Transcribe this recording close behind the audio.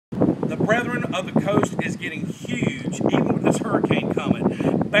Brethren of the Coast is getting huge, even with this hurricane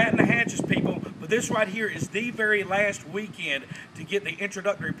coming. Batten the hatches, people, but this right here is the very last weekend to get the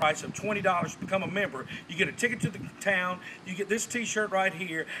introductory price of $20 to become a member. You get a ticket to the town, you get this t-shirt right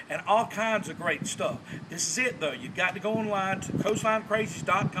here, and all kinds of great stuff. This is it, though. You've got to go online to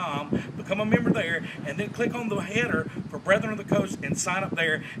coastlinecrazies.com, become a member there, and then click on the header for Brethren of the Coast and sign up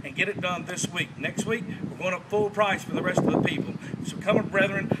there and get it done this week. Next week, we're going up full price for the rest of the people. So become a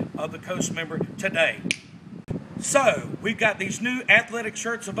Brethren of the Coast member today. So, we've got these new athletic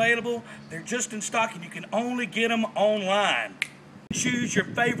shirts available. They're just in stock and you can only get them online. Choose your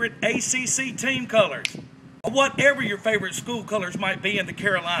favorite ACC team colors, or whatever your favorite school colors might be in the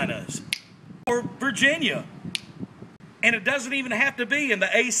Carolinas, or Virginia. And it doesn't even have to be in the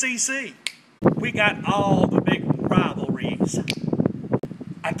ACC. We got all the big rivalries.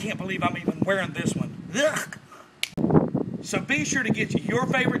 I can't believe I'm even wearing this one. Ugh. So be sure to get your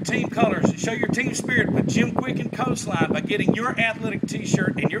favorite team colors and show your team spirit with Jim Quick and Coastline by getting your athletic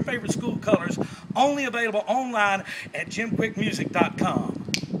t-shirt and your favorite school colors, only available online at jimquickmusic.com.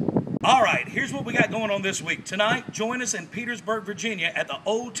 All right, here's what we got going on this week. Tonight, join us in Petersburg, Virginia at the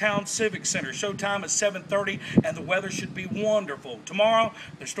Old Town Civic Center. Showtime at 7:30, and the weather should be wonderful. Tomorrow,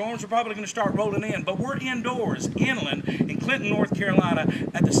 the storms are probably going to start rolling in, but we're indoors, inland, in Clinton, North Carolina,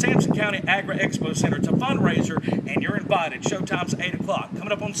 at the Sampson County Agri Expo Center. It's a fundraiser, and you're invited. Showtime's 8 o'clock.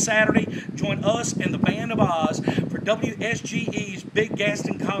 Coming up on Saturday, join us and the Band of Oz for WSGE's Big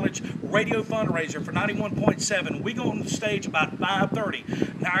Gaston College radio fundraiser for 91.7. We go on the stage about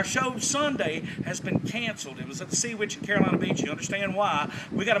 5:30. Now, our show Sunday has been canceled. It was at the Sea Witch in Carolina Beach. You understand why.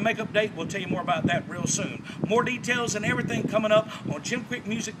 We got a makeup date. We'll tell you more about that real soon. More details and everything coming up on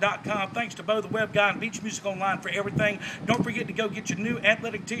jimquickmusic.com. Thanks to Bo the Web Guy and Beach Music Online for everything. Don't forget to go get your new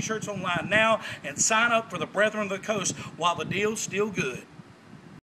athletic t-shirts online now and sign up for the Brethren of the Coast while the deal's still good.